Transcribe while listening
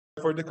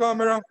for the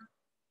camera.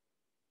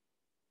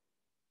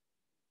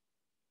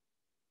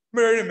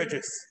 Mirror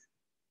images.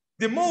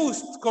 The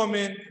most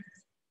common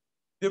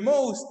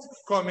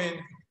chiral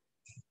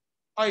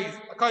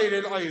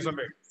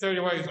isomer,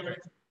 stereoisomer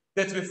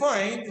that we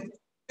find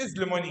is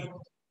limonene.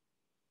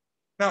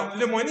 Now,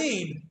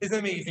 limonene is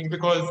amazing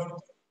because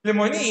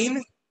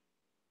limonene,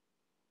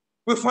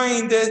 we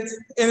find it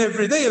in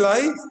everyday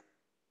life,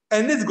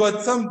 and it's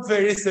got some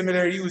very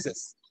similar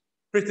uses.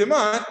 Pretty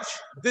much,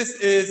 this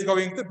is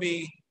going to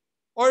be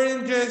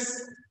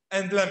oranges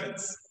and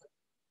lemons.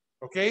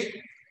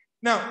 Okay?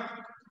 Now,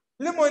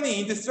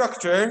 limonene, the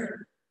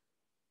structure,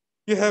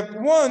 you have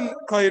one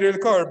chiral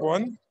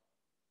carbon,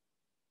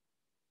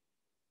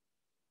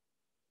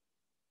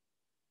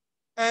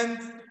 and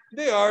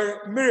they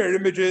are mirror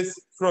images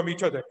from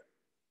each other.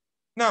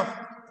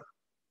 Now,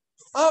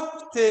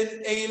 up till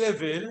A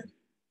level,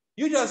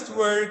 you just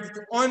worked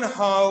on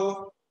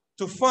how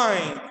to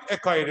find a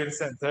chiral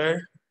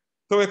center.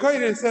 So a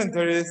chiral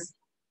center is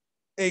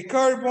a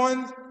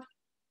carbon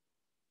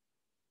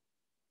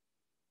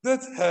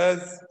that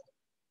has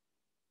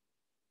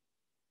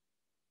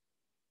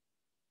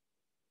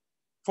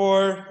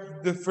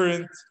 4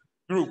 different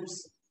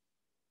groups.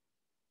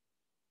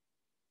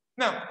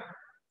 Now,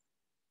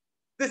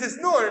 this is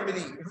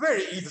normally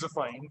very easy to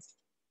find,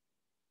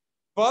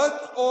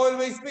 but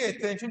always pay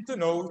attention to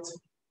note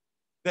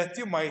that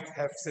you might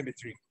have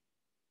symmetry.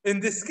 In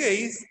this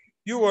case,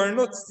 you are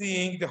not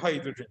seeing the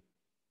hydrogen.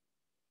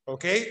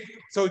 Okay?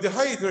 So the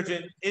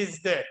hydrogen is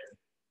there.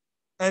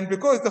 And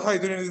because the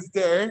hydrogen is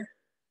there,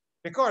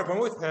 the carbon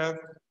would have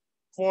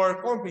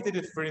 4 completely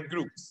different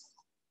groups.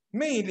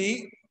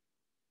 Mainly,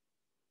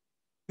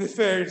 the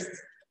first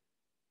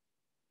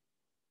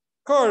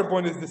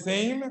carbon is the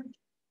same,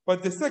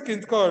 but the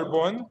second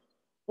carbon,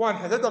 one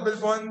has a double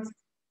bond,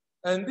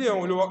 and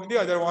the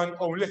other one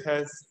only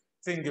has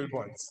single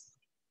bonds.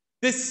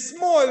 This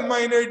small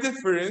minor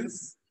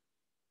difference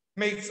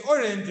makes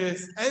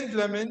oranges and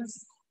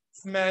lemons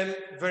smell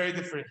very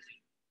differently.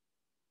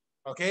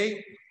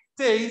 Okay?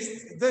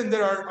 Taste, then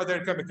there are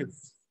other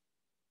chemicals.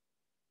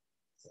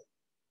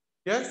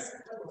 Yes?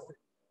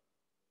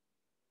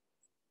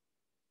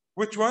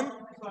 Which one?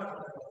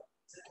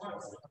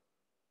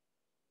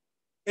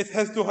 It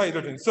has 2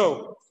 hydrogens.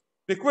 So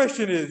the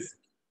question is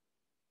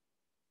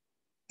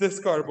this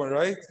carbon,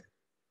 right?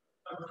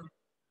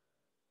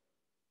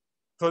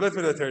 So let's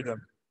filter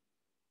them.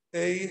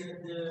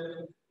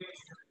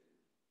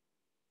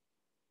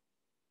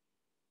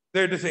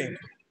 They're the same.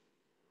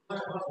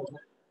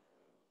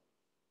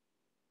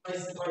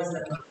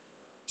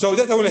 So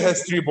that only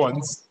has 3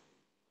 bonds.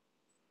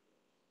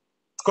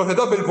 Because a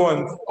double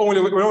bond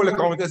will only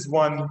count as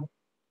 1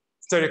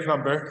 steric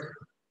number.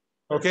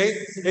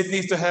 Okay? It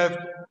needs to have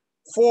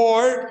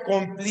 4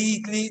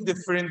 completely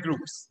different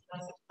groups.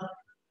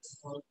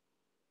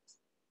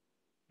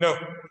 No.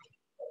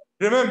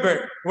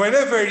 Remember,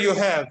 whenever you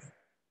have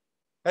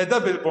a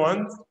double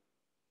bond,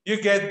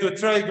 you get the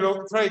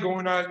trigonal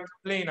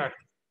planar.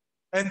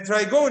 And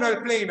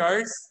trigonal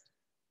planars,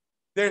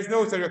 there's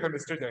no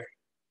stereochemistry there.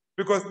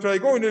 Because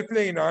trigonal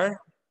planar,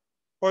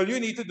 all you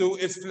need to do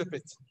is flip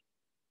it.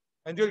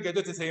 And you'll get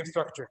the same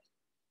structure.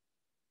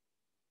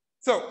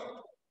 So,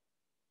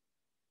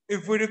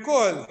 if we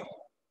recall,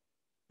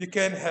 you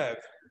can have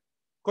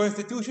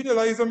constitutional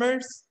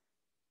isomers,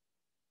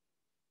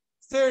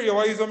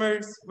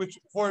 stereoisomers, which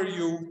for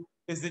you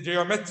is the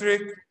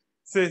geometric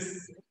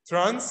cis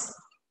trans,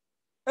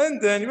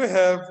 and then we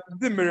have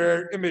the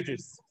mirror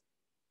images.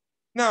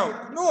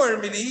 Now,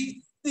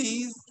 normally,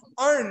 these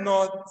are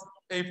not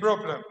a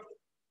problem.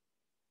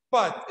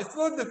 But it's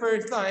not the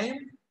first time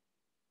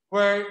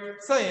where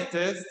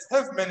scientists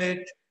have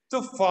managed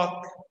to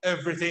fuck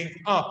everything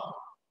up.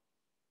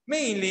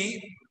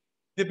 Mainly,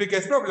 the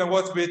biggest problem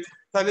was with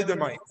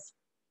thalidomides.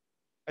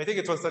 I think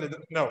it was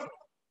thalidomide. No.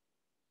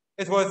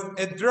 It was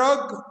a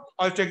drug,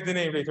 I'll check the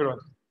name later on,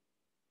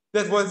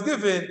 that was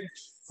given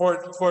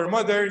for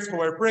mothers who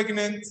were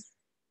pregnant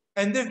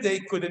and if they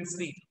couldn't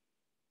sleep.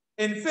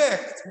 In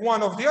fact,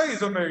 one of the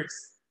isomers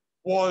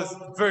was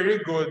very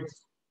good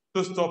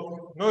to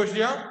stop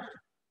nausea,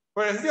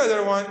 whereas the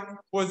other one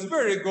was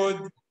very good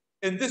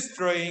in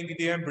destroying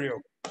the embryo.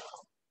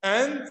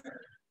 And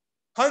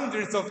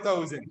hundreds of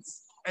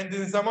thousands, and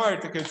in some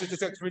articles, it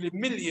is actually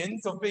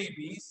millions of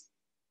babies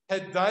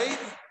had died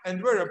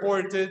and were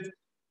aborted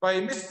by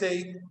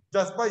mistake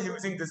just by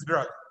using this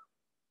drug.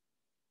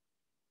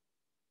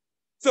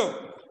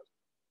 So,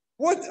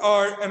 what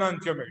are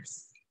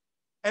enantiomers?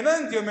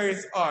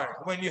 Enantiomers are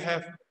when you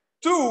have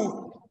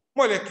 2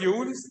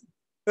 molecules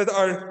that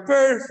are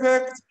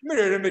perfect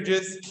mirror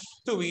images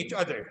to each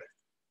other.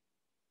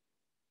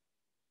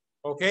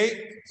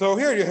 Okay, so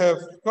here you have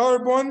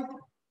carbon,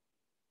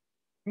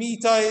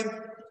 methyl,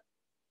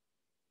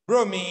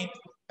 bromine,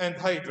 and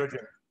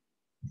hydrogen.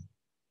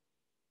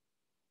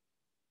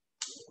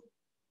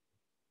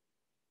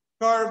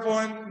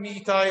 Carbon,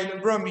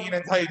 methyl, bromine,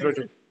 and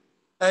hydrogen.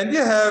 And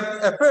you have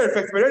a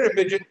perfect mirror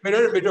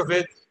image of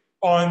it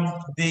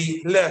on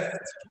the left.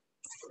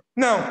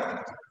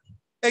 Now,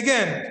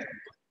 again,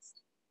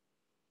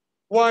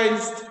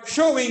 whilst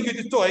showing you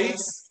the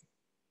toys,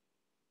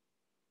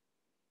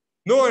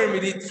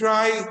 normally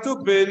try to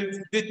build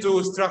the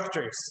two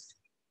structures.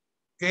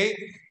 Okay?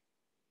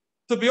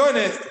 To be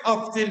honest,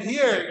 up till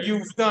here,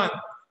 you've done.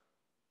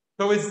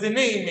 So it's the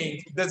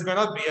naming that's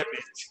gonna be a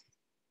bitch.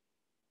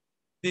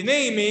 The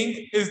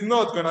naming is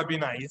not gonna be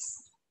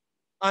nice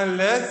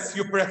unless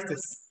you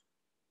practice.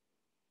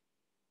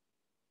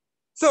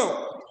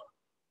 So,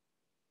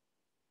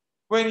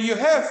 when you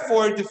have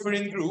 4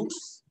 different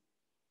groups,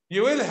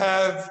 you will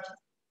have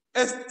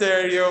a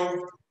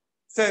stereo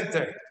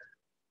center.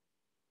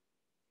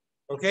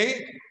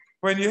 Okay?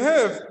 When you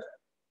have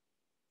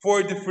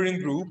 4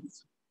 different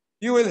groups,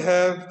 you will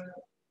have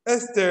a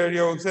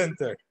stereo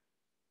center.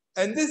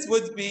 And this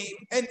would be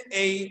an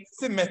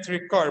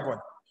asymmetric carbon.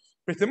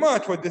 Pretty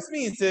much what this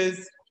means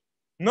is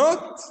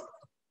not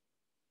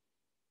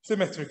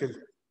symmetrical.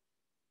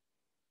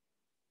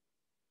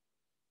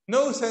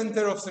 No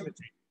center of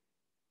symmetry.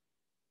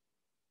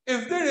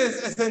 If there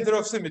is a center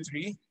of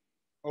symmetry,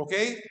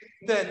 okay,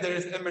 then there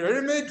is a mirror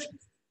image.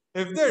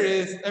 If there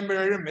is a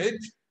mirror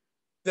image,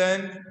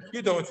 then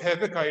you don't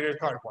have a chiral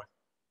carbon.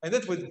 And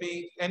that would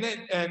be an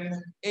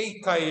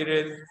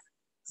achiral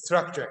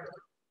structure.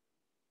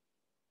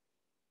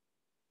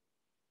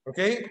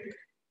 Okay?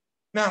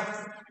 Now,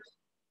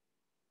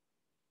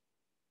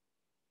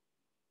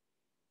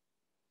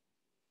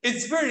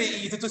 it's very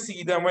easy to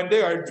see them when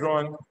they are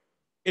drawn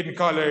in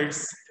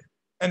colors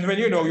and when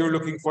you know you're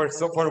looking for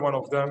one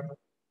of them.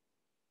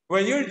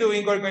 When you're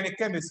doing organic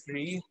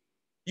chemistry,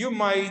 you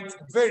might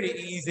very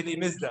easily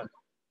miss them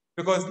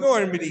because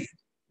normally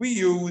we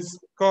use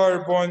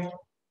carbon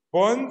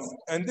bonds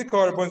and the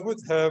carbons would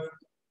have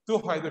 2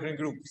 hydrogen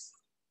groups.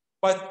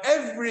 But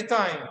every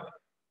time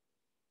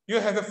you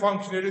have a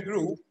functional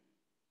group,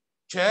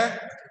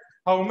 check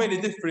how many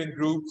different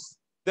groups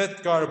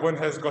that carbon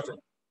has gotten.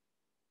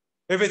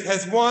 If it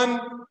has 1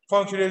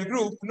 functional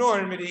group,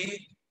 normally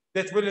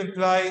that will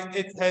imply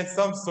it has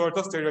some sort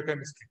of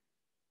stereochemistry.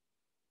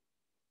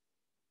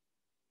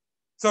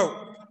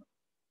 So,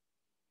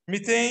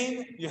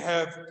 methane, you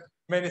have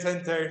many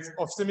centers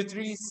of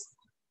symmetries.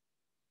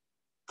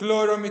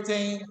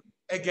 Chloromethane,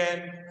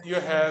 again, you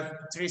have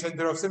 3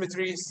 centers of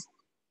symmetries.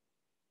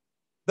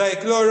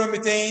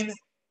 Dichloromethane,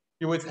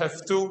 you would have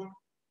 2.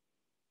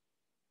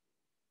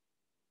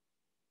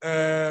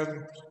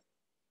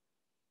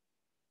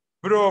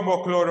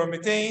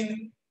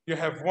 Bromochloromethane, you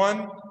have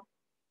 1.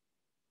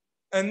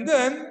 And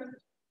then,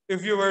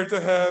 if you were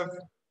to have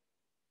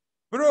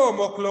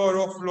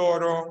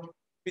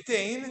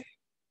bromochlorofluoromethane,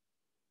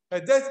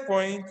 at that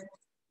point,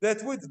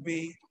 that would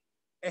be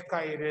a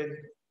chiral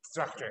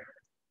structure.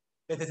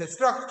 That is a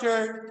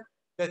structure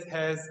that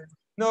has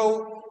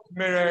no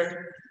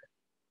mirror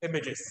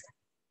images.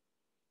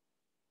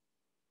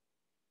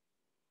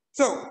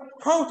 So,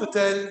 how to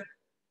tell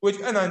which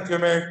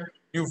enantiomer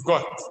you've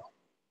got?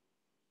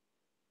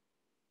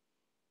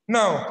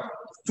 Now,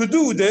 to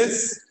do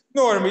this,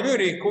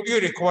 normally you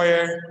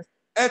require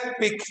a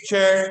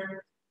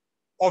picture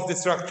of the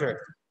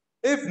structure,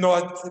 if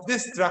not the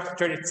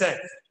structure itself.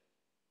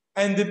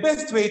 And the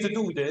best way to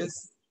do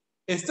this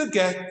is to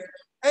get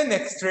an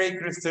X-ray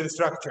crystal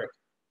structure.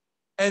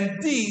 And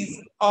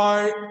these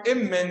are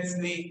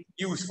immensely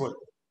useful.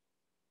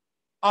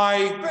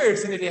 I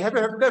personally have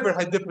never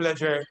had the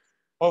pleasure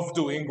of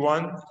doing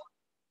one,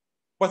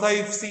 but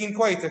I've seen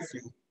quite a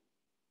few.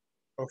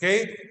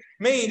 Okay?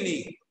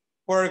 Mainly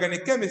for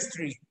organic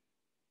chemistry,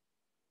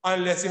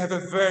 unless you have a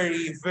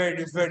very,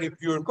 very, very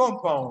pure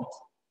compound,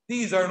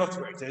 these are not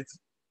worth it.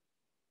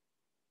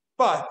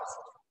 But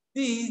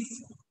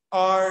these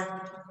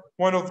are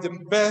one of the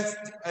best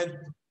and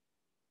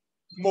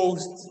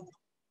most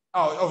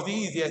of the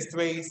easiest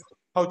ways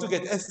how to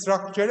get a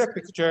structure, a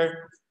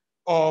picture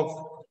of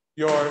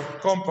your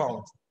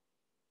compound.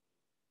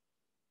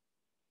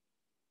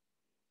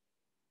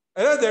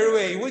 Another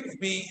way would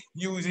be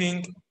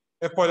using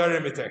a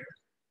polarimeter.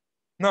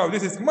 Now,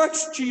 this is much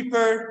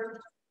cheaper,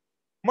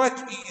 much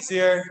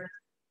easier,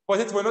 but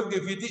it will not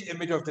give you the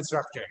image of the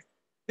structure.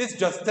 This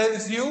just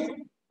tells you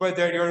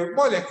whether your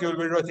molecule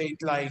will rotate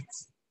light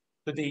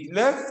to the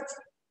left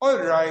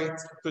or right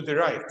to the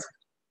right.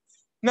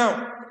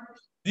 Now,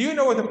 do you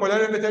know what a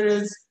polarimeter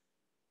is?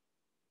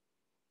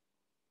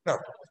 No.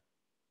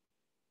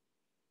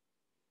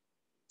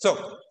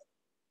 So,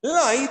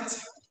 light,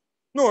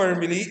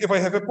 normally, if I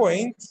have a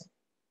point,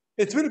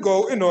 it will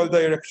go in all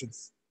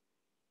directions.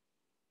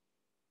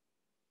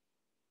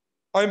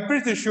 I'm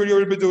pretty sure you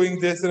will be doing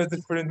this in a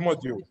different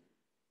module,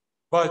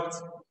 but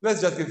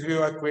let's just give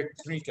you a quick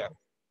recap.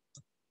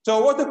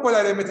 So what a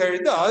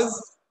polarimeter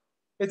does,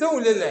 it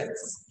only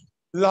lets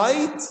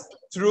light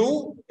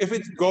through if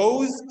it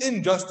goes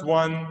in just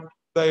one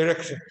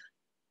direction.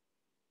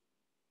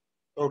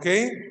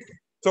 Okay?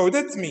 So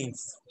that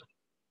means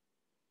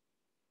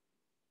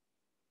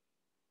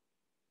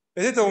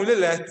that it only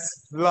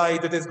lets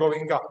light that is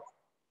going up.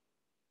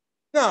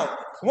 Now,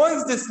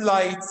 once this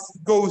light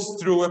goes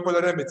through a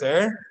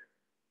polarimeter,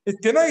 it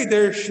can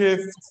either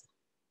shift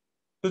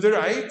to the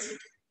right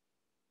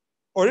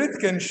or it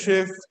can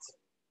shift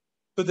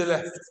to the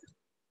left.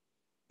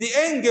 The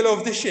angle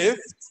of the shift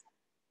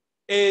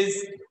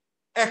is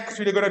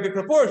actually going to be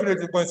proportional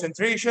to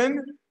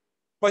concentration,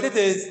 but it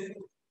is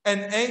an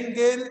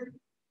angle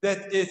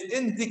that is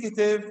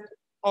indicative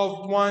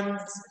of one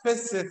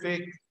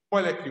specific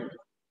molecule.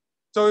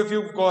 So if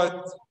you've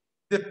got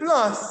the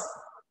plus,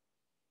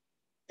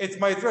 it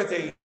might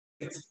rotate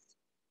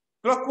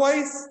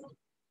clockwise.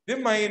 The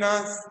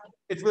minus,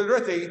 it will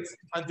rotate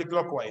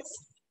anti-clockwise.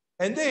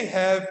 And they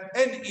have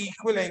an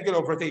equal angle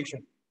of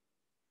rotation.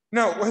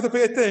 Now, we have to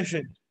pay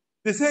attention.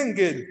 This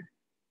angle,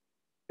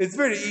 it's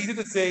very easy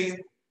to say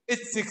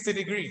it's 60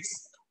 degrees.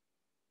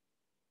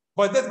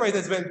 But that might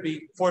as well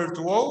be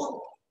 420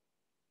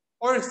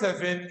 or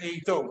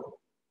 780.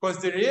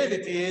 Because the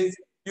reality is,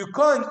 you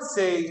can't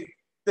say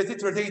that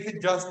it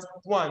rotated just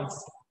once.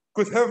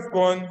 Could have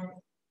gone,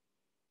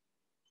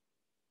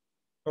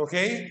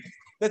 okay?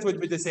 That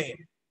would be the same.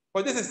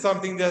 But this is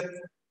something that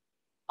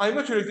I'm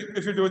not sure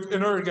if you do it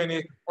in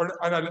organic or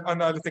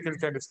analytical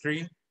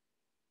chemistry.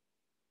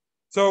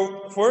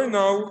 So for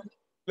now,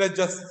 let's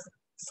just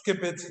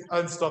skip it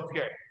and stop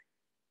here.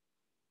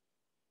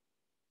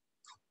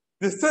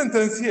 This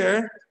sentence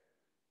here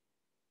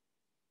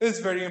is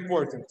very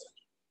important.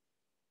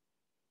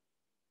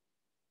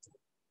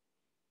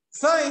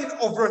 Sign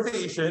of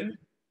rotation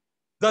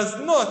does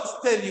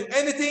not tell you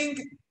anything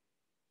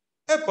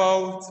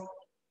about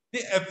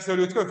the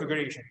absolute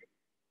configuration.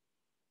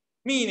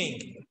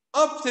 Meaning,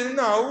 up till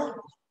now,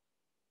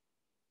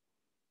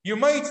 you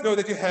might know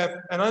that you have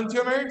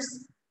enantiomers.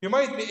 You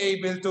might be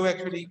able to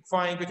actually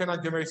find which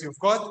enantiomers you've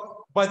got,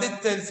 but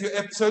it tells you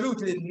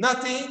absolutely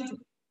nothing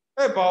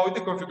about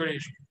the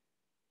configuration.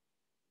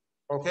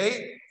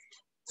 Okay?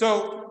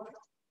 So,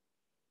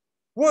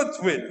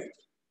 what will?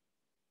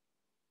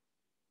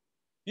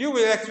 You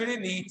will actually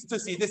need to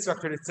see the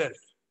structure itself.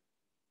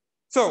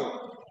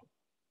 So,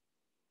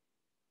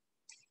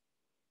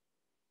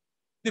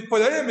 the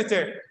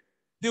polarimeter,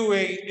 the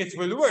way it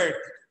will work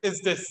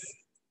is this.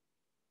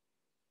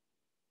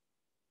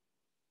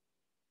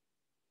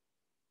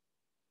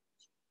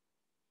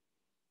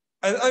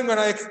 And I'm going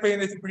to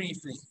explain it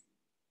briefly.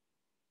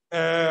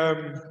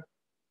 I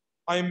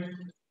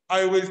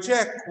will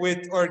check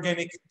with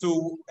organic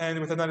 2 and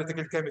with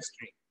analytical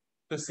chemistry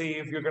to see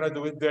if you're going to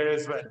do it there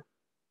as well.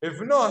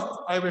 If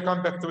not, I will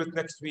come back to it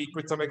next week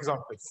with some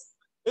examples.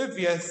 If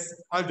yes,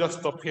 I'll just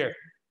stop here.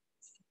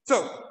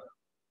 So,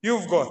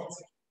 you've got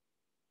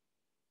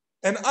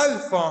an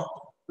alpha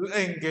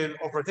angle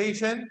of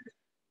rotation,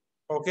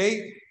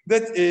 okay,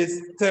 that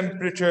is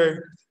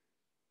temperature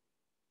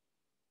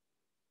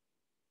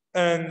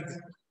and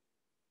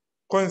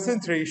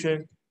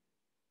concentration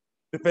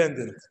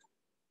dependent.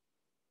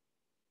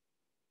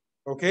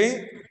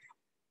 Okay?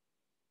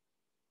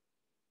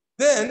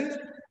 Then,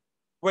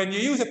 when you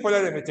use a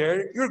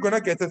polarimeter, you're going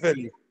to get a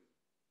value.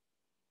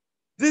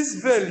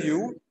 This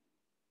value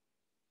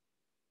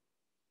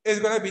is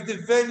going to be the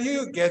value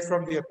you get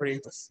from the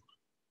apparatus.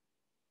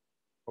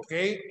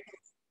 Okay?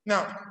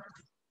 Now,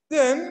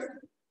 then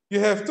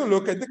you have to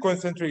look at the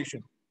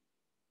concentration.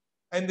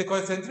 And the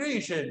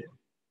concentration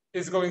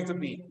is going to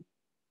be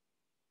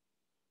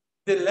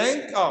the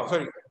length,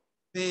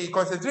 the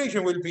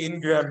concentration will be in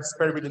grams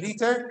per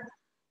milliliter,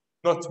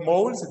 not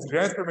moles, it's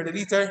grams per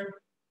milliliter.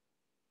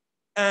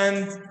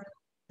 And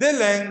the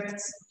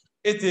length,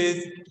 it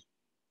is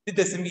the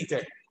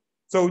decimeter.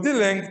 So the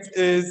length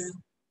is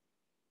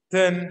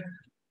 10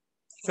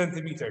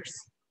 centimeters.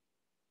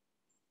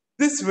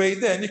 This way,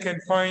 then, you can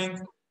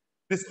find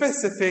the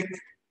specific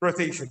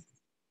rotation.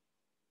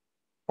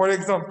 For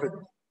example,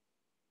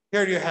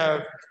 here you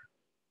have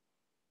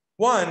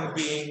one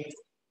being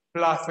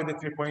plus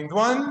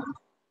 23.1,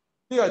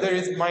 the other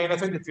is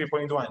minus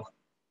 23.1.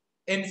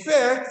 In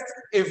fact,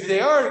 if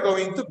they are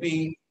going to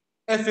be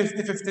a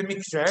 50-50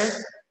 mixture,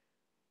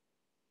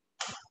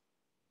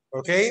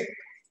 okay?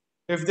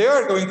 If they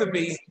are going to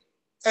be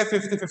a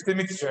 50-50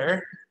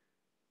 mixture,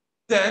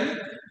 then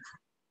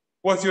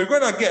what you're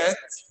gonna get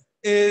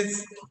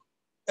is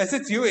a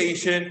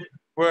situation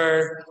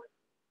where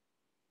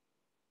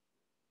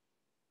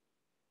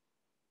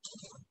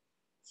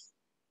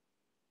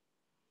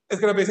it's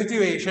going to be a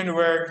situation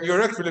where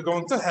you're actually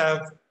going to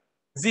have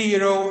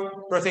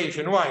zero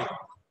rotation. Why?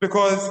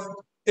 Because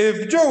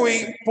if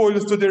Joey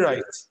pulls to the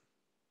right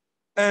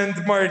and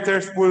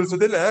Martyrs pulls to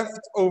the left,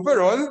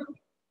 overall,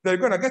 they're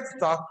going to get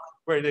stuck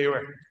where they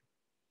were.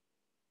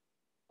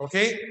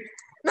 Okay?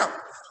 Now,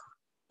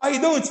 I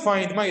don't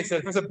find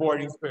myself as a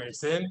boring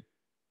person.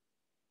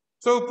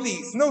 So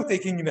please, no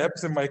taking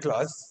naps in my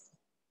class.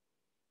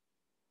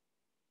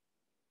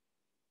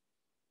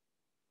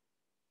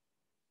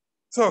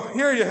 So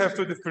here you have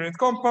two different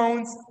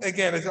compounds.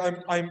 Again, as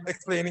I'm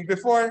explaining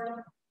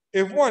before,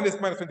 if one is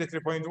minus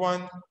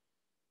 23.1,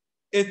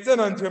 its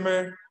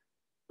enantiomer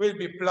will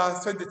be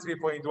plus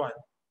 23.1.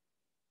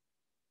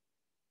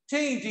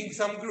 Changing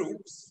some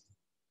groups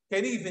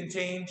can even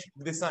change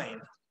the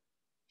sign.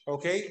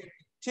 Okay?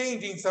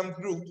 Changing some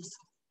groups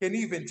can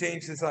even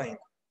change the sign.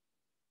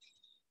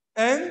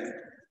 And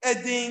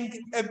adding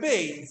a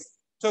base,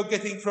 so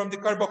getting from the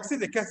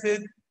carboxylic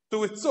acid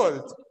to its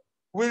salt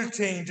will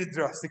change it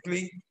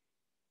drastically.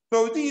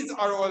 So these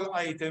are all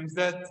items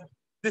that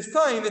the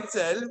sign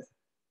itself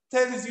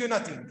tells you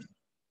nothing.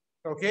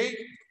 Okay?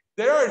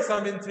 There are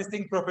some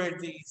interesting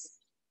properties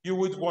you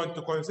would want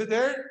to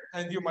consider,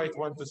 and you might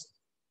want to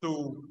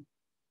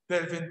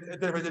delve a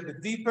little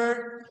bit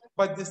deeper,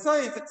 but the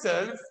science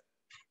itself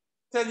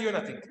tells you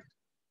nothing.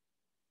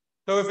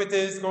 So if it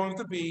is going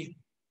to be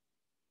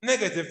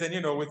negative, then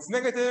you know it's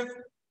negative.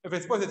 If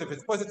it's positive,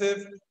 it's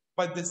positive.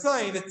 But the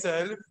sign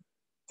itself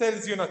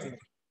tells you nothing.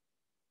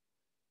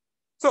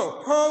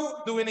 So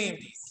how do we name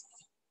these?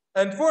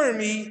 And for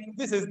me,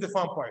 this is the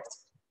fun part.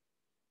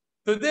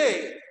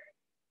 Today,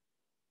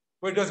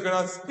 we're just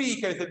going to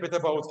speak a little bit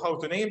about how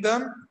to name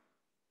them.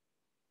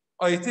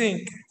 I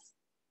think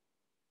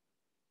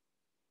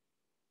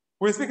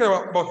we'll speak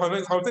about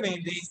how to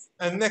name these,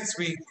 and next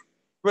week,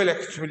 we'll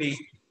actually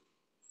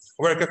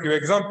work a few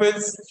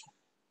examples.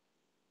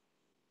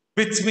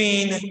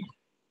 Between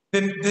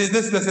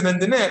this lesson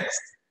and the next,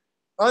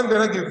 I'm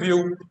going to give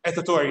you a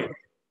tutorial.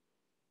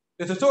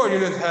 The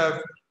tutorial will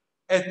have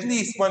at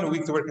least 1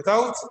 week to work it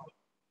out.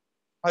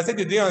 I'll send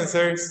you the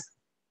answers,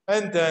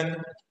 and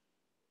then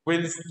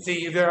we'll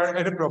see if there are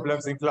any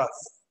problems in class.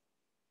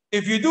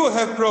 If you do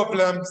have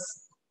problems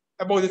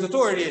about the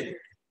tutorial,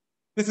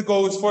 this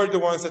goes for the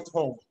ones at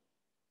home.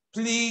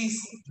 Please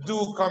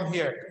do come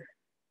here,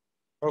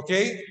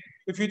 okay?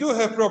 If you do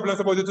have problems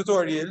about the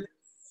tutorial,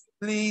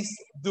 please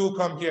do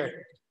come here.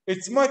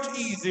 It's much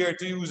easier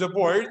to use a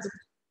board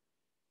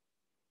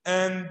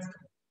and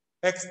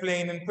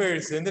explain in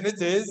person than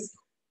it is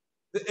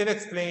in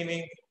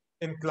explaining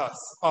in class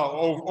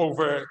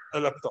over a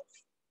laptop,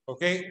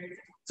 okay?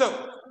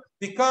 So,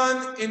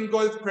 Decan,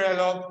 Ingold,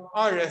 Prelog,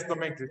 RS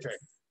nomenclature.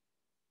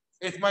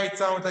 It might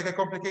sound like a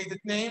complicated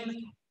name.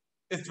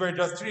 It's we're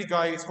just 3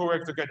 guys who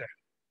work together,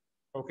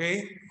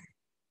 okay?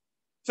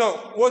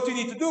 So, what you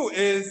need to do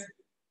is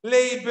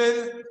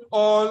label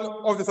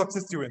all of the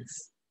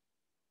substituents,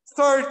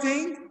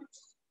 starting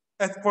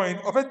at point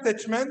of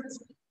attachment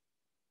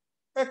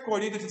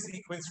according to the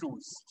sequence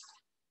rules.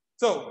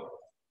 So,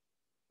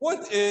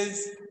 what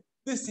is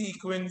the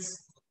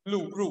sequence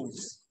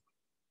rules?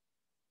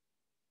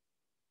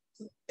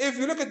 If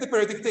you look at the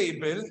periodic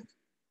table,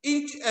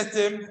 each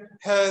atom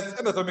has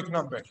an atomic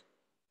number.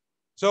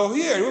 So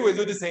here we will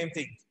do the same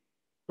thing.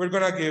 We're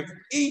gonna give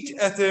each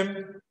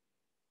atom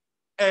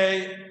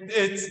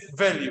its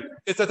value,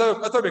 its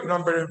atomic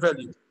number and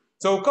value.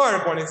 So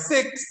carbon is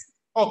 6,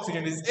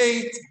 oxygen is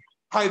 8,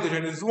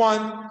 hydrogen is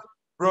 1,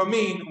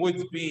 bromine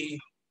would be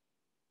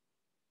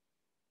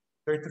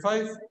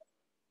 35,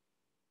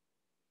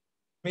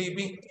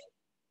 maybe.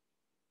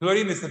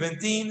 Chlorine is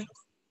 17.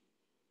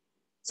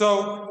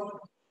 So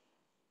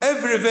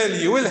every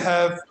value will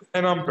have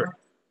a number.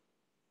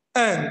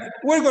 And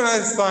we're going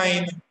to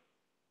assign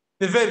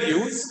the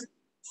values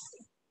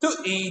to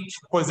each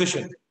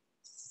position.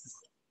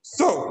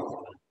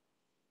 So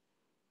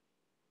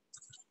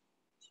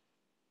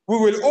we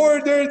will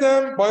order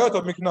them by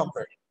atomic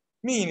number,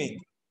 meaning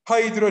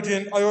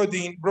hydrogen,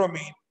 iodine,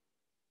 bromine,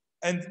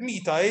 and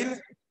methyl.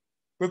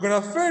 We're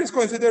going to first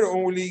consider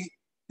only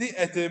the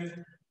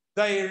atom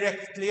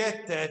directly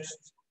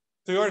attached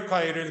to your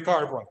chiral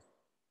carbon.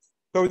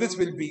 So this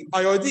will be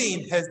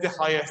iodine has the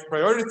highest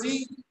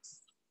priority,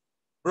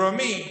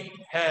 bromine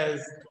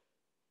has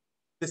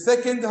the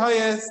second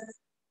highest,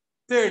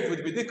 third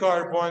would be the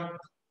carbon,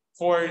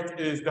 fourth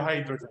is the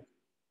hydrogen.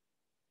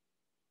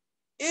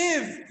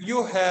 If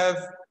you have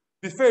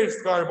the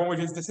first carbon, which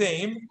is the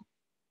same,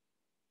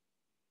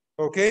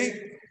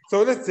 okay,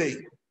 so let's say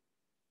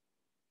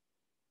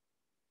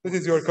this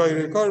is your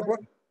chiral carbon.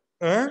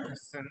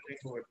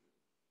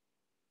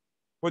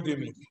 What do you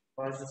mean?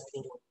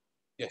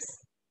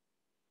 Yes.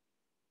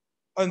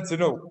 And so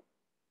no.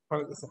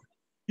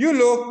 You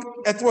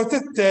look at what's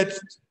attached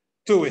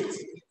to it.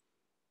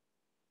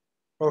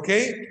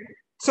 Okay?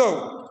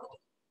 So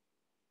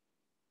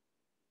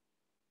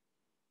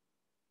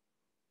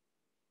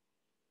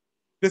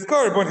this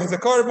carbon has a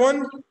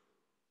carbon,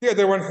 the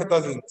other one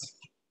doesn't.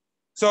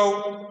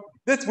 So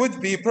that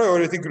would be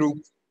priority group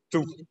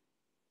 2.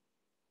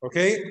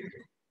 Okay?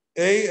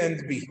 A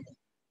and B.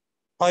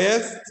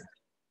 Highest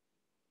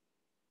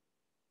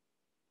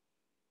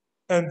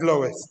and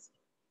lowest.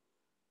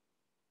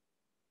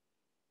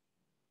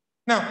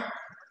 Now,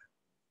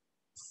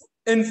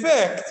 in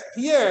fact,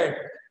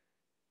 here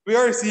we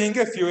are seeing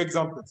a few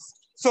examples.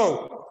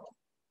 So,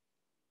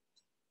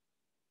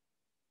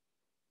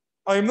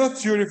 I'm not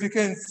sure if you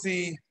can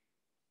see.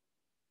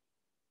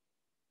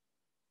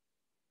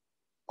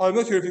 I'm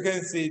not sure if you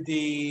can see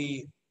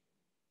the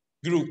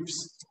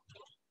groups.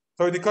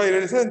 So the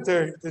chiral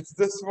center, it's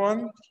this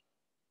one.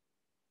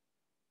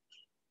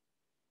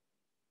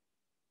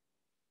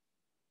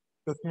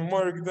 Let me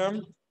mark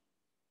them.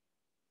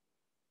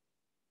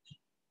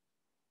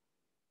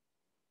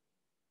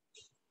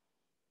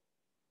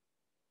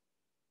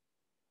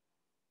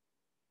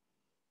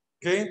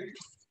 Okay,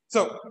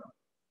 so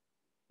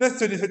let's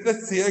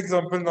see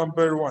example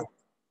number 1.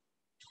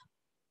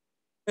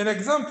 In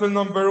example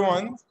number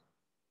 1,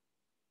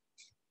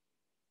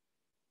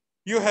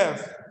 you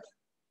have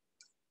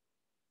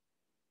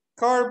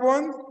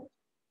carbon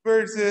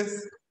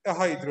versus a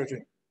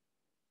hydrogen.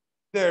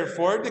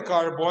 Therefore, the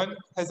carbon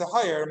has a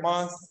higher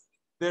mass,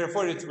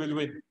 therefore it will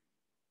win.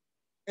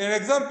 In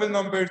example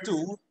number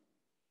 2,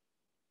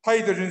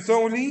 hydrogens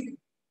only,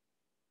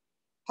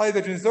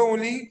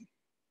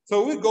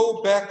 so we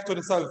go back to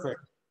the sulfur.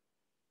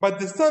 But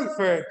the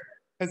sulfur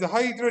has a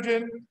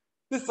hydrogen,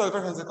 the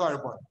sulfur has a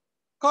carbon.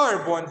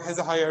 Carbon has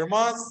a higher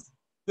mass,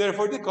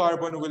 therefore the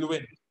carbon will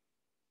win.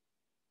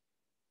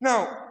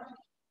 Now,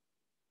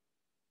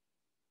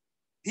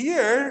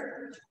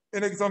 here,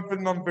 in example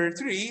number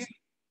 3,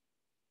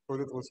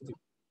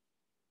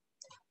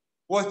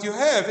 what you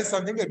have is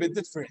something a bit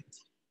different.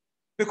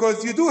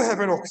 Because you do have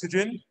an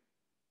oxygen,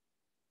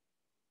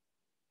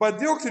 but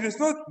the oxygen is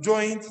not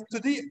joined to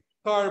the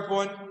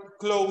carbon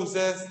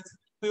closest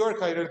to your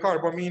chiral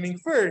carbon, meaning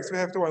first we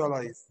have to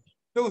analyze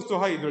those two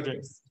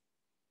hydrogens.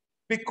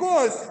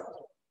 Because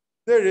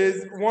there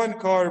is one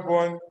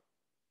carbon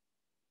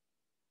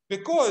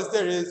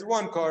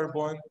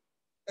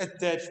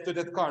attached to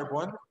that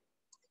carbon,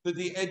 to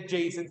the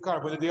adjacent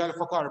carbon, to the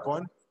alpha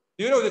carbon.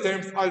 Do you know the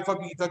terms alpha,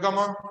 beta,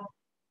 gamma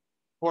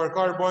for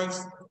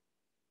carbons?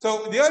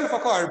 So the alpha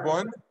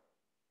carbon,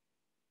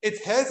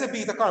 it has a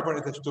beta carbon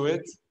attached to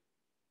it.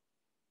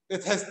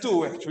 It has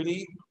 2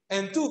 actually,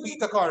 and 2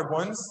 beta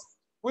carbons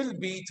will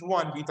beat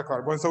 1 beta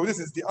carbon. So this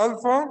is the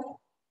alpha,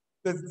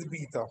 that's the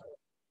beta.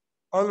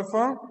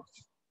 Alpha,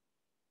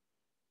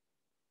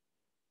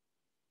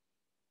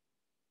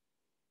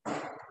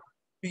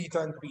 beta,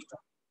 and beta.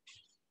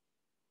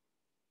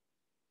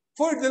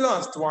 For the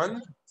last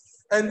one,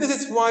 and this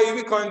is why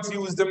we can't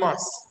use the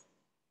mass,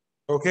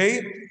 okay?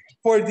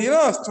 For the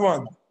last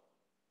one,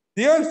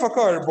 the alpha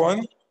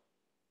carbon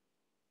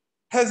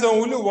has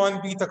only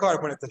 1 beta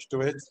carbon attached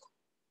to it.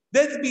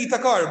 That beta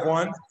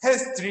carbon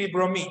has 3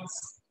 bromines.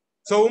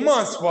 So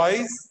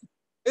mass-wise,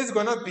 it's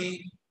gonna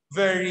be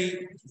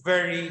very,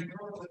 very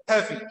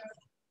heavy.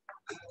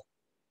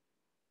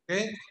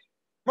 Okay?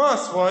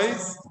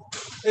 Mass-wise,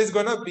 it's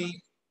gonna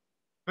be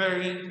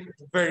very,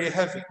 very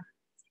heavy.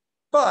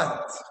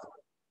 But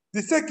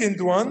the second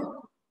one,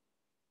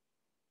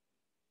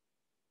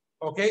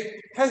 okay,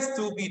 has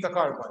 2 beta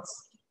carbons.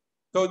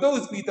 So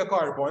those beta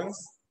carbons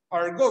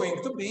are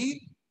going to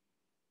be,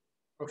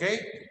 okay,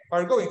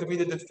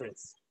 the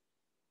difference.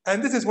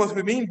 And this is what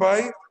we mean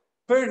by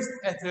first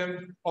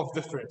atom of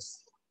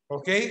difference,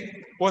 okay?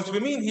 What we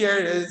mean here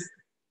is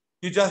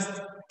you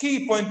just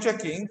keep on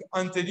checking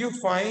until you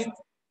find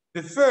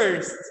the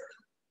first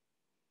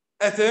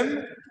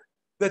atom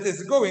that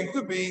is going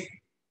to be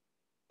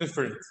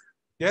different.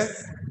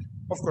 Yes?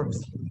 Of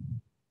course.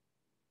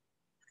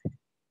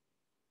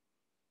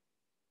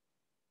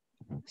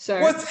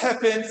 Sir? What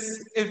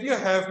happens if you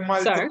have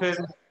multiple...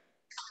 Sir?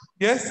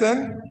 Yes,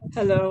 son?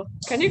 Hello.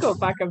 Can you go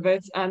back a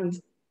bit and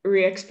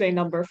re-explain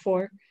number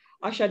 4?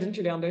 Actually, I didn't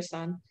really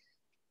understand.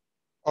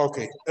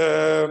 Okay.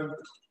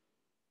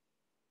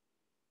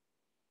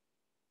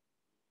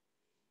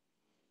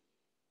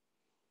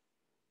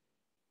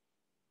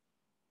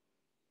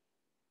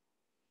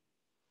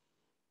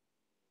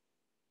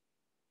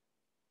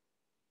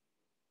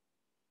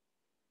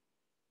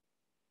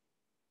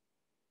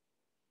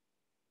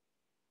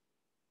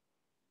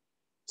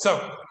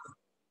 So,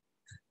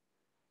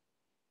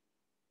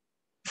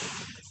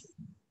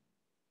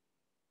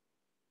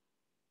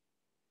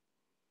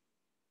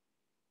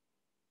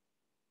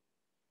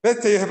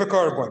 let's say you have a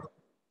carbon.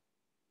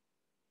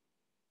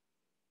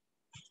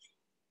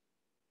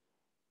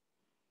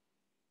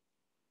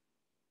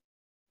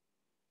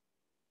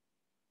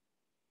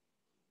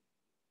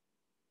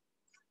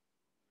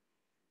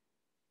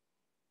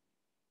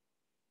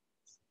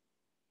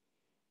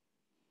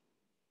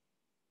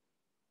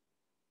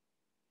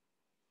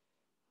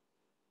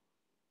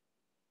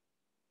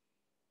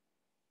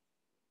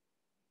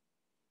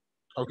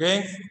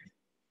 Okay?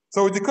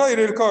 So the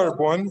chiral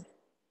carbon,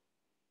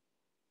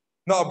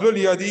 نقبلوا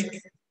لي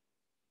هذيك.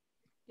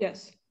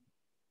 Yes.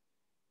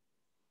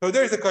 So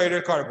there's a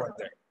chiral carbon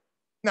there.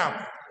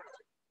 Now,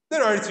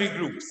 there are 3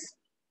 groups.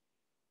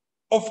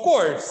 Of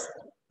course,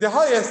 the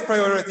highest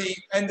priority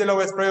and the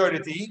lowest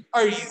priority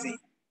are easy.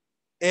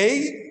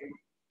 A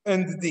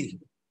and D.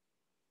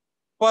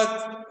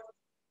 But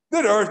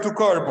there are 2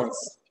 carbons.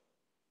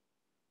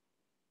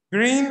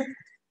 Green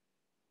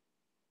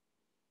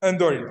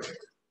and orange.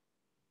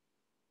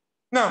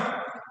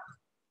 Now,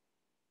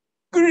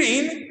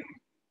 green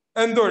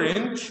and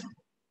orange,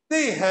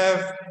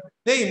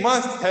 they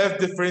must have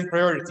different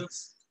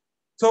priorities.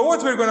 So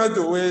what we're gonna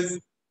do is,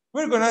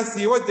 we're gonna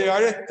see what they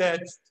are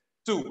attached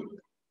to.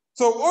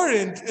 So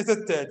orange is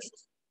attached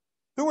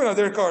to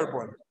another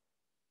carbon,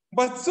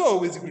 but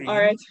so is green. All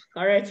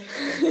right.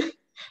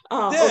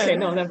 Okay,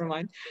 no, never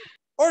mind.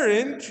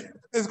 Orange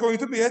is going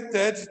to be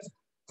attached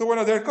to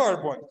another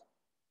carbon,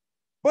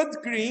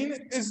 but green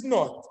is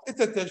not,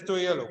 it's attached to a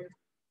yellow.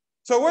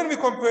 So when we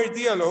compare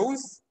the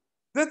yellows,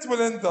 that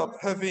will end up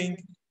having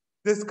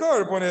this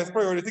carbon as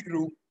priority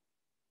group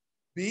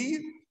B,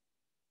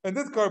 and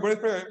this carbon is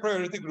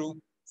priority group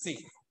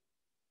C.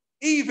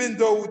 even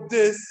though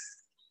this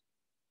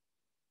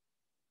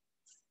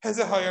has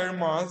a higher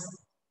mass,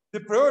 the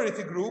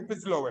priority group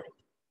is lower.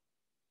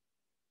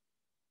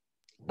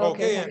 Okay,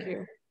 Okay, thank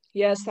you.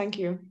 Yes, thank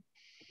you.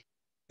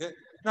 okay.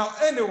 Now,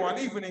 anyone,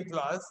 even in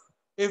class,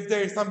 if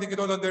there is something you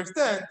don't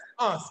understand,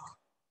 ask.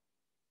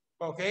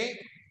 Okay?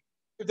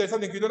 If there's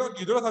something you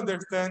do not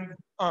understand,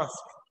 ask.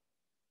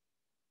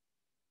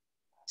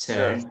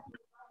 Sir,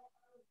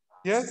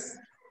 Yes?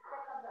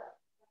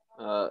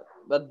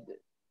 But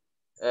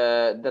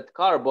that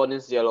carbon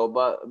is yellow,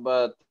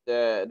 but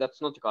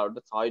that's not carbon.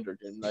 That's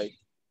hydrogen. Like,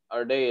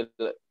 are they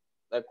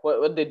like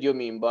what did you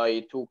mean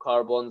by two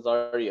carbons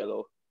are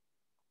yellow?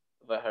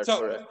 If I heard So,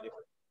 correctly.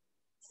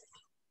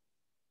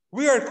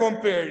 we are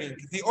comparing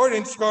the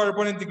orange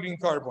carbon and the green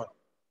carbon.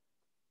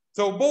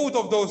 So both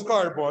of those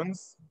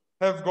carbons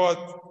have got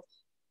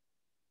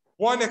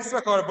one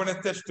extra carbon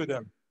attached to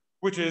them,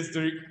 which is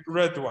the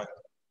red one.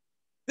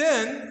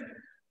 Then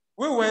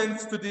we went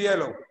to the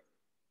yellow.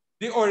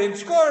 The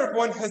orange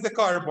carbon has a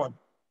carbon,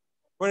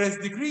 whereas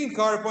the green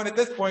carbon at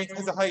this point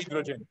has a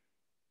hydrogen.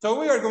 So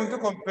we are going to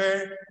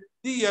compare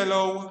the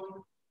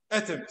yellow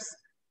atoms.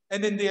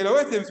 And in the yellow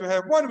atoms, we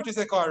have one which is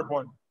a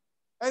carbon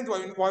and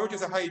one which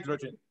is a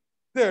hydrogen.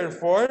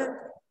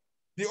 Therefore,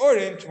 the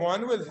orange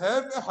one will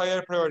have a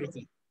higher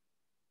priority.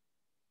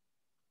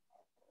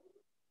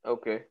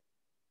 Okay.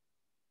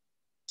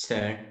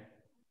 sir,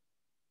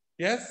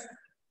 Yes?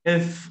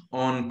 if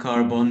on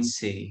carbon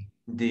C,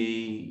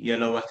 the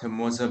yellow atom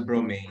was a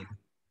bromine,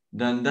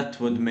 then that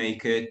would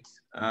make it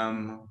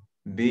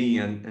B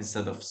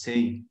instead of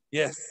C.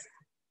 Yes.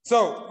 So,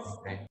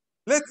 Okay.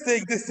 let's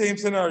take the same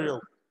scenario.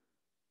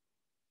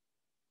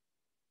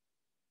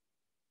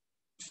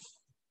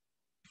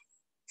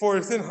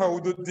 فورسين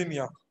حودوا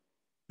الدنيا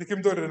دي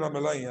كم دور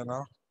نعملها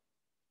أنا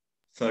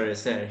Sorry,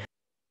 sir.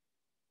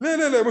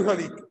 لا مش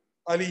عليك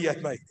علي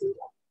at night.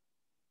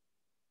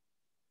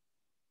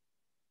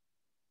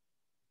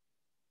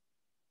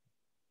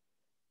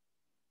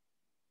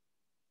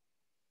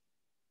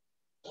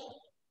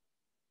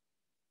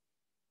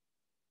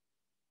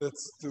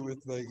 Let's do it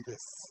like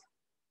this.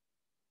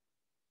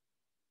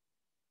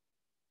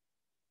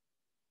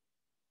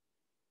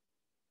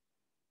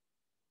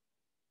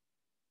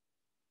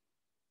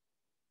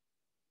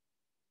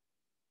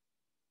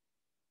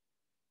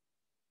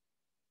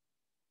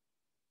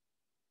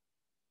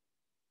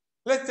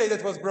 Let's say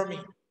that was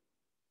bromine.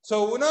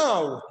 So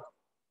now,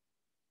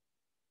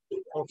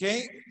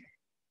 okay,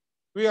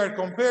 we are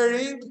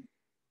comparing,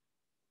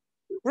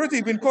 we're not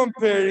even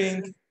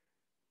comparing,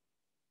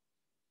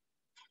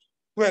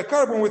 well,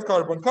 carbon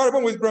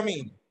with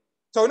bromine.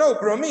 So now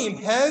bromine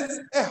has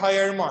a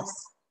higher mass.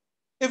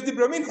 If the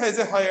bromine has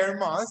a higher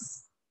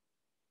mass,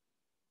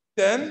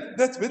 then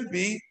that will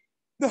be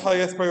the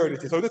highest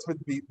priority. So this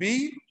would be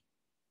B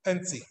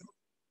and C.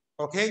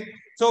 Okay?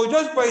 So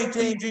just by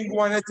changing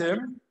one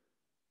atom,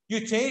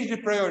 you change the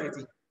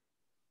priority.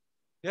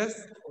 Yes?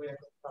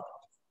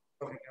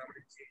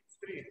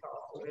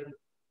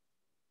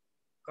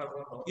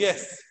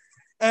 Yes.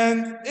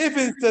 And if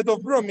instead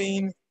of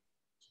bromine,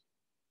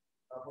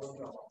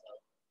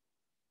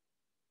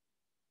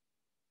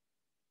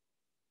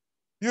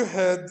 you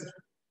had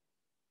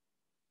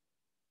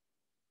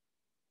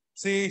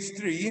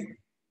CH3,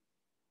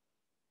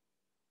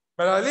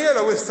 mela għalija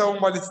law issa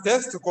huma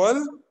l-istess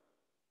ukoll,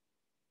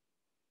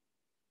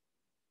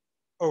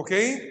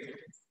 okay,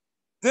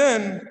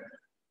 then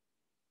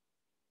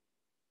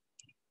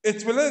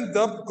it will end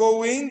up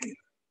going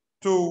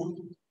to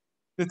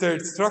the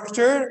third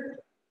structure,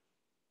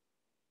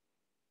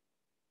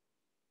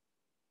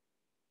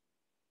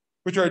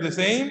 which are the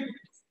same.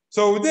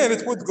 So then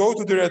it would go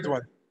to the red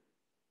one,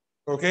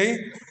 okay,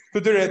 to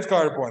the red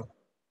carbon.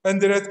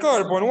 And the red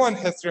carbon, one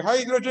has 3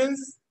 hydrogens,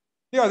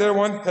 the other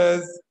one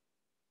has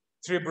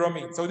 3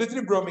 bromines. So the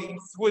 3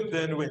 bromines would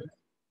then win.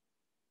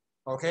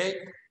 Okay?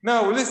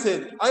 Now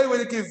listen, I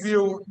will give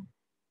you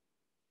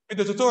in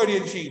the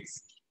tutorial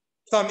sheets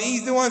some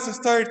easy ones to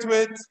start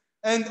with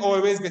and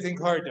always getting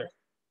harder.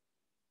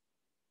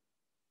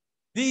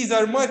 These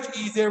are much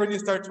easier when you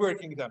start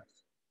working them.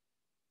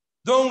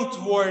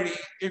 Don't worry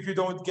if you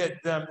don't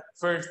get them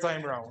first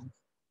time round.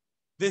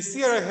 This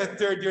year I had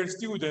third year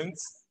students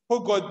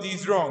who got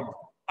these wrong.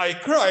 I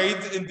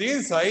cried in the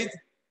inside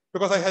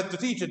because I had to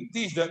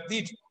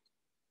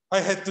I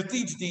had to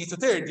teach these to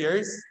third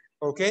years,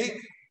 okay?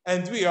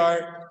 And we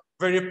are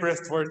very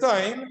pressed for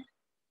time,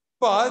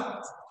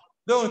 but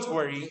don't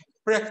worry,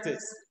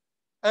 practice.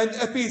 And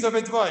a piece of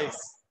advice.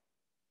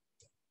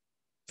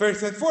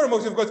 First and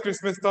foremost, you've got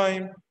Christmas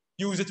time,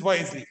 use it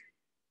wisely,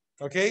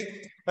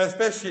 okay?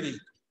 Especially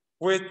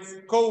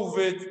with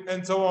COVID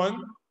and so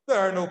on, there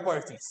are no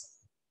parties.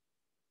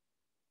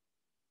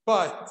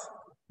 But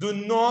do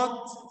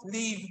not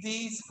leave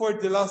these for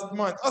the last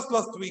month. Us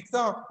last week,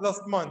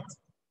 last month,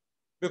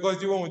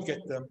 because you won't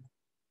get them.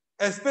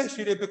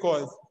 Especially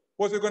because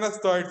what we're gonna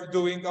start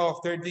doing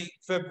after the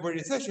February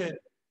session,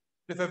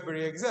 the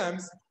February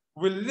exams,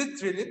 will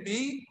literally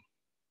be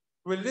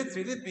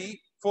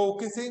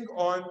focusing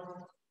on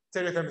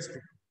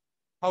stereochemistry.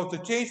 how to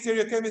change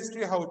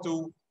stereochemistry, how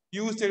to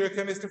use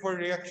stereochemistry for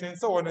reaction,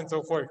 so on and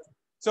so forth.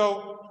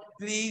 So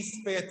please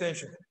pay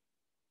attention.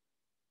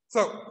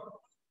 So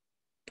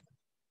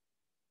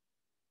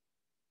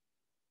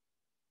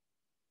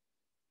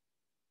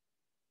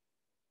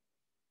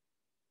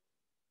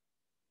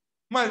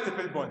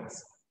multiple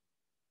bonds.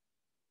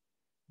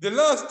 The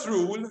last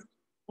rule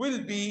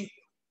will be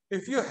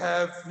if you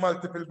have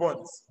multiple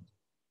bonds.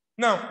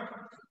 Now,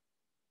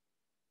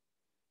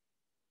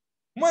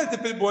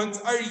 multiple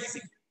bonds are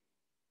easy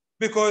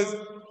because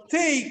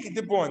take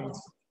the bond,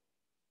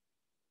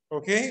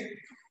 okay?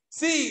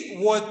 See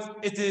what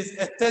it is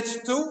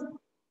attached to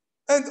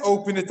and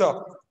open it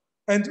up.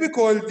 And we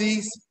call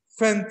these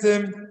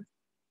phantom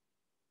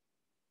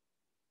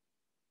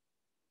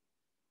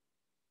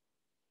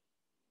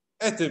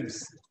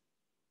atoms.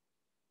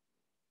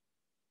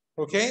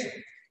 Okay?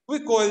 We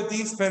call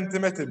these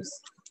phantom atoms.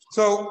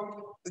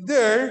 So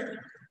there,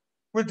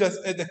 we'll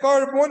just add the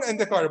carbon and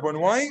the carbon.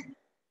 Why?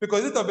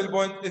 Because the double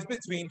bond is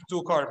between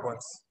two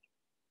carbons.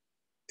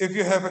 If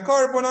you have a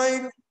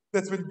carbonyl,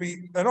 that will be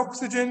an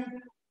oxygen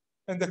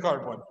and the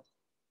carbon.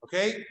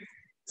 Okay?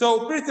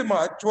 So pretty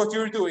much what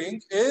you're doing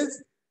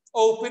is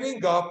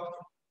opening up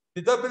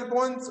the double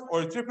bonds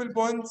or triple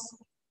bonds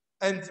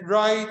and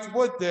write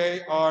what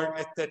they are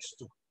attached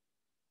to.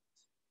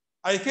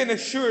 I can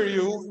assure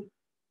you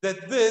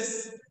that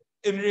this,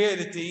 in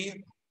reality,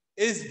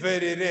 is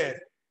very rare.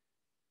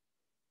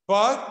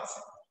 But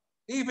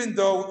even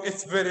though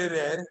it's very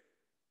rare,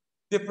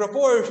 the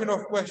proportion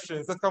of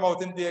questions that come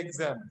out in the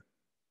exam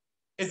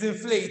is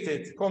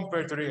inflated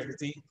compared to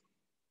reality.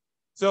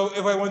 So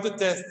if I want to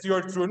test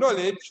your true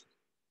knowledge,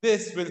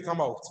 this will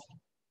come out.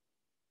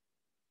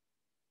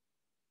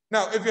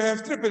 Now, if you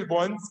have triple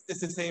bonds,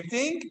 it's the same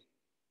thing,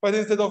 but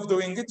instead of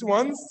doing it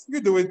once,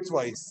 you do it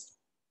twice.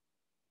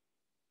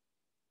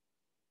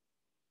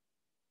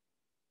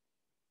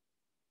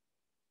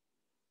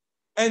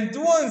 And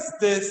once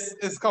this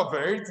is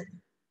covered,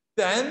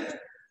 then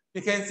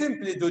you can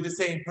simply do the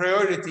same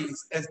priorities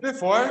as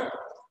before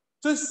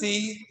to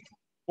see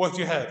what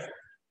you have.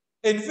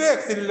 In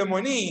fact, in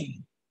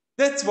limonene,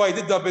 that's why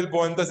the double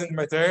bond doesn't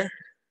matter,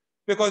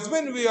 because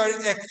when we are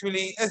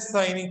actually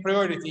assigning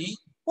priority,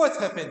 what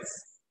happens?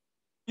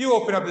 You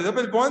open up the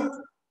double bond,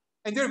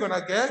 and you're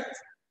gonna get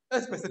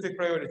a specific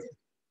priority.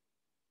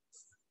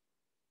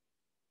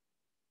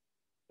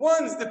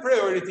 Once the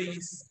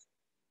priorities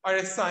are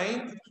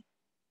assigned,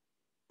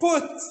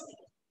 put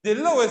the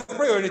lowest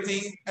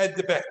priority at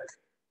the back.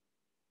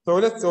 So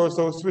let's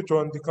also switch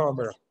on the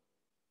camera.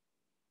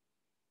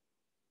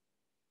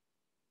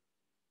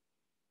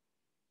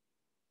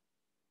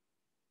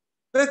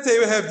 Let's say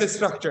we have this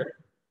structure.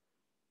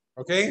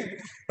 Okay?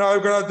 Now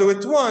we're gonna do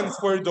it once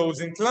for those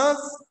in class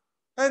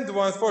and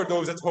once for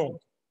those at home.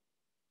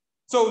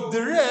 So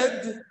the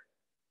red,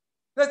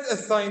 let's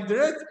assign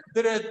the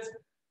red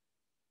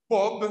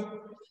bob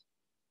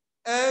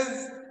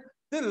as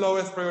the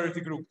lowest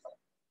priority group.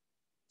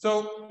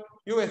 So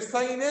you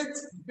assign it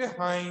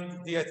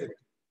behind the atom.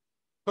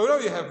 So now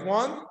you have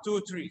 1,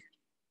 2, 3.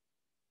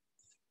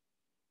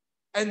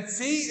 And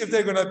see if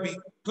they're gonna be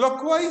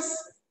clockwise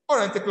or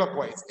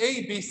anti-clockwise,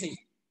 A, B, C.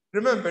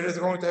 Remember, it's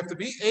going to have to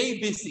be A,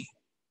 B, C,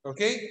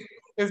 okay?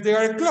 If they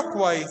are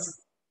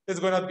clockwise, it's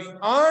gonna be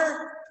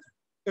R.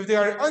 If they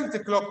are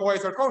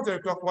anti-clockwise or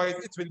counterclockwise,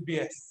 it will be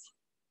S.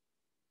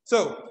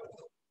 So,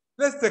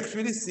 let's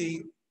actually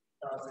see.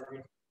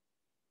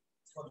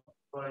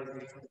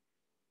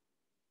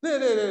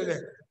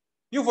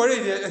 You've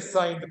already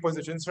assigned the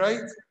positions,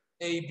 right?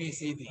 A, B,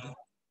 C, D.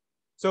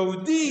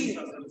 So D,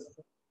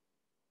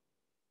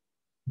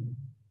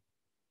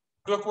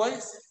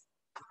 clockwise,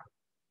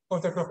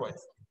 counterclockwise,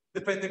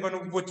 depending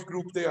on which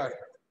group they are.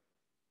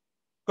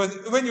 Because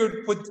when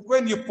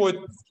you put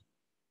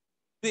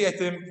the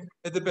atom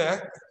at the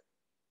back,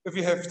 if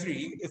you have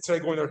 3, it's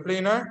trigonal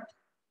planar,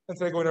 and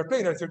trigonal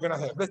planar, you're gonna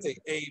have, let's say,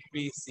 A,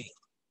 B, C.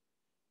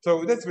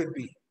 So that will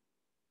be.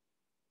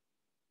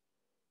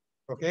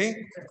 Okay?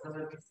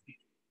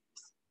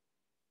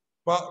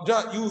 But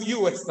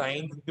you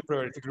assigned the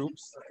priority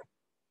groups.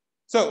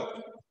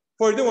 So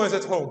for the ones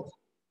at home,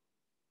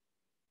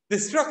 the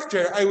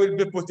structure I will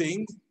be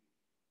putting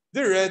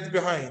the red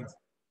behind.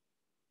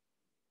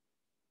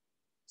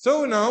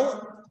 So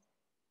now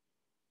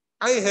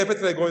I have a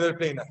trigonal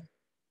planar.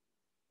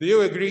 Do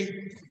you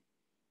agree?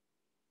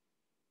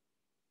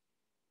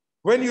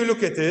 When you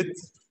look at it,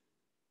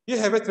 you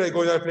have a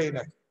trigonal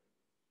planar.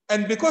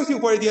 And because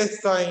you've already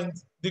assigned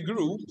the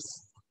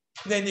groups,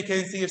 then you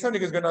can see if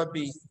something is gonna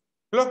be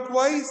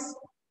clockwise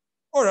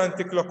or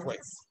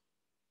anti-clockwise.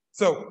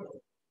 So,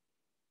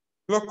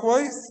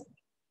 clockwise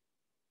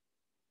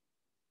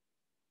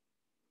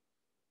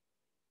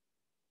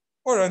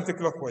or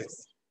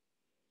anti-clockwise.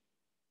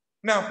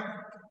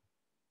 Now,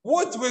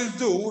 what we'll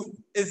do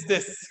is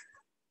this.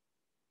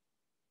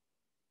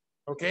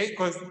 Okay,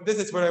 because this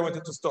is where I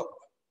wanted to stop.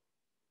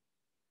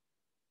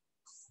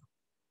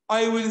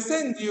 I will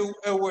send you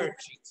a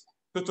worksheet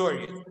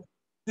tutorial.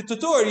 The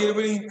tutorial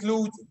will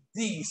include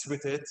these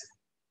with it.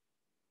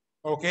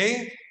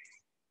 Okay?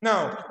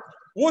 Now,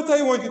 what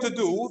I want you to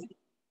do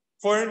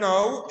for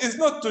now is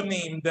not to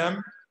name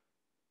them.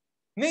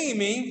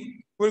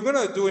 Naming, we're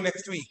gonna do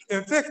next week.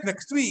 In fact,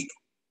 next week,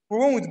 we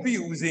won't be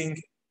using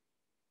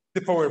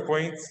the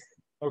PowerPoint,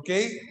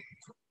 okay?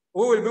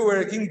 We will be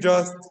working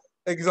just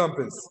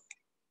examples.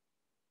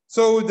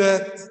 So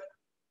that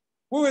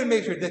we will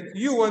make sure that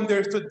you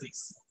understood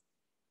this.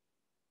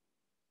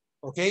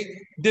 Okay?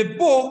 The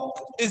book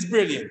is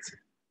brilliant.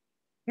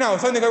 Now,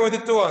 something I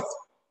wanted to ask.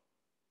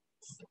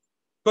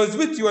 Because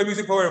with you, I'm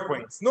using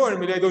PowerPoints.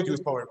 Normally, I don't use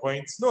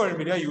PowerPoints.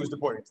 Normally, I use the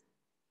board.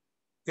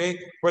 Okay?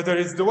 Whether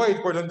it's the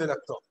whiteboard on the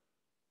laptop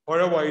or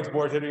a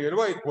whiteboard, a real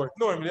whiteboard,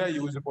 normally I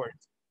use the board.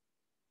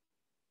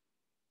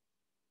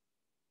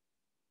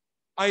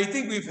 I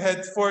think we've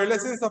had 4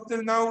 lessons up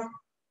till now,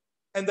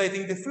 and I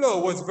think the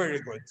flow was very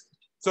good.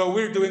 So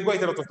we're doing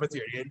quite a lot of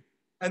material,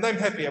 and I'm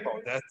happy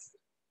about that.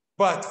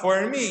 But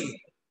for me,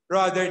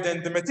 rather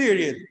than the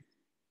material,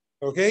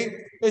 okay,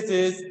 it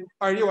is,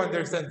 are you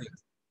understanding?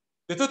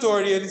 The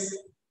tutorials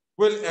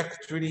will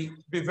actually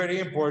be very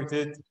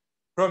important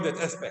from that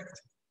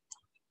aspect.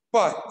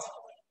 But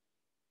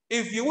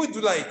if you would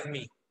like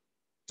me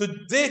to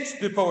ditch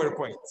the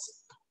PowerPoints,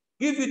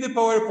 give you the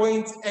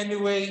PowerPoints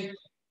anyway,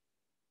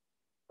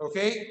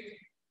 okay?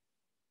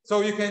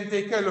 So you can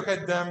take a look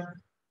at them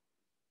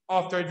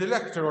after the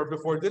lecture or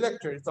before the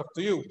lecture, it's up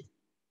to you.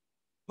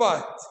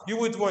 But you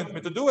would want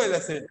me to do a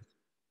lesson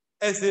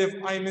as if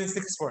I'm in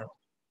sixth form,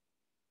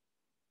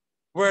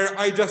 where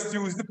I just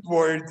use the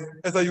board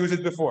as I used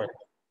it before,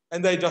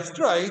 and I just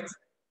write,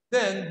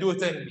 then do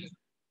tell me.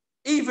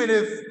 Even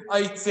if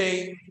I'd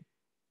say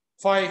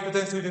 5 to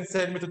 10 students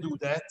tell me to do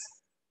that,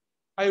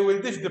 I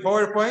will ditch the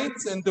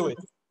PowerPoints and do it.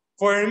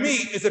 For me,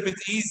 it's a bit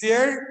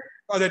easier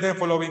other than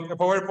following a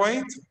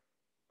PowerPoint,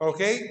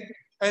 okay?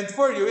 And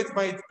for you, it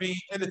might be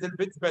a little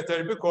bit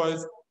better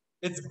because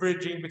it's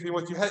bridging between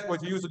what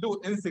you used to do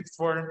in sixth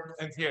form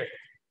and here.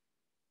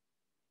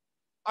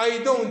 I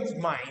don't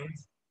mind,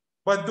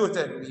 but do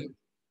tell me.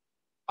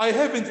 I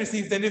haven't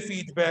received any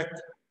feedback,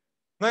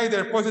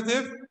 neither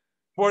positive,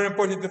 more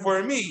importantly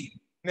for me,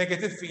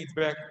 negative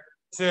feedback.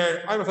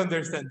 Sir, I'm not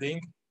understanding,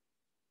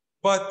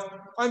 but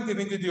I'm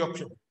giving you the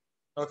option,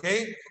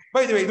 okay?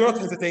 By the way, do not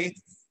hesitate.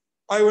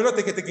 I will not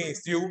take it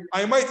against you.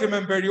 I might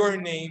remember your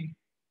name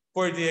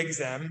for the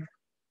exam,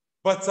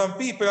 but some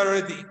people are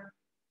already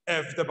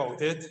effed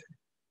about it.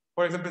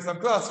 For example, some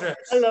class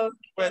reps. Hello.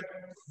 Well,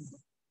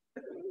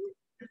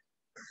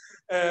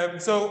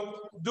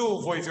 so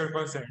do voice your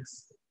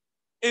concerns.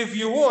 If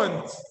you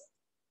want,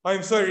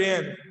 I'm sorry,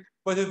 Anne,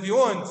 but if you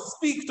want,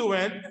 speak to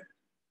Anne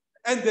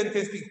and then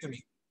can speak to me,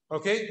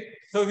 okay?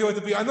 So if you want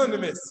to be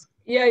anonymous.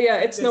 Yeah,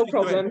 it's no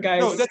problem,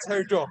 guys. No, that's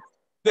her job.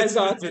 That's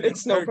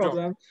it's no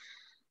problem. Job.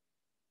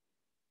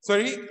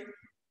 Sorry?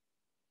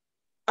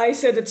 I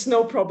said it's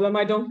no problem,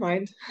 I don't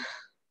mind.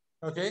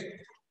 Okay.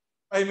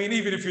 I mean,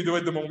 even if you do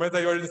at the moment,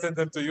 I already sent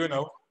them to you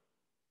now.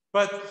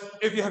 But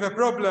if you have a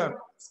problem,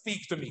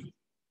 speak to me.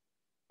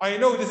 I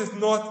know this is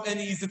not an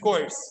easy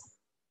course,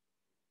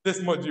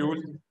 this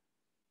module.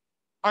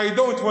 I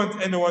don't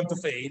want anyone to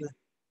fail,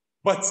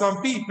 but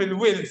some people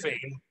will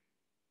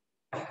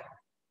fail.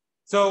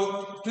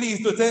 So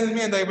please do tell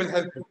me and I will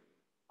help you.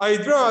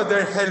 I'd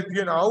rather help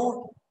you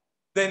now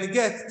than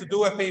get to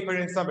do a paper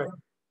in summer,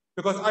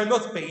 because I'm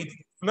not paid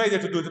neither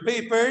to do the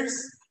papers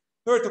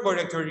nor to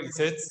correct your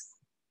resets.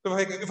 So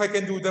if I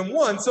can do them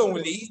once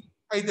only,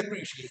 I'd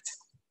appreciate.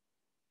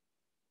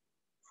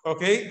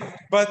 Okay?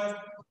 But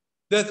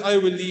that I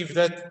will leave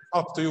that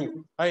up to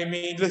you. I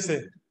mean,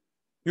 listen,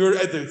 you're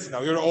adults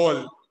now. You're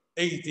all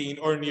 18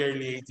 or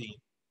nearly 18.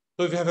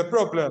 So if you have a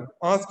problem,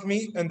 ask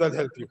me and I'll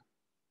help you.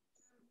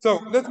 So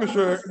let me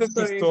stop.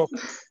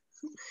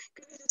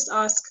 Can I just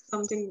ask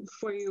something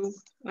before you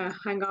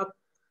hang up?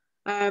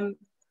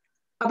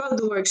 About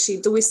the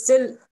worksheet, do we still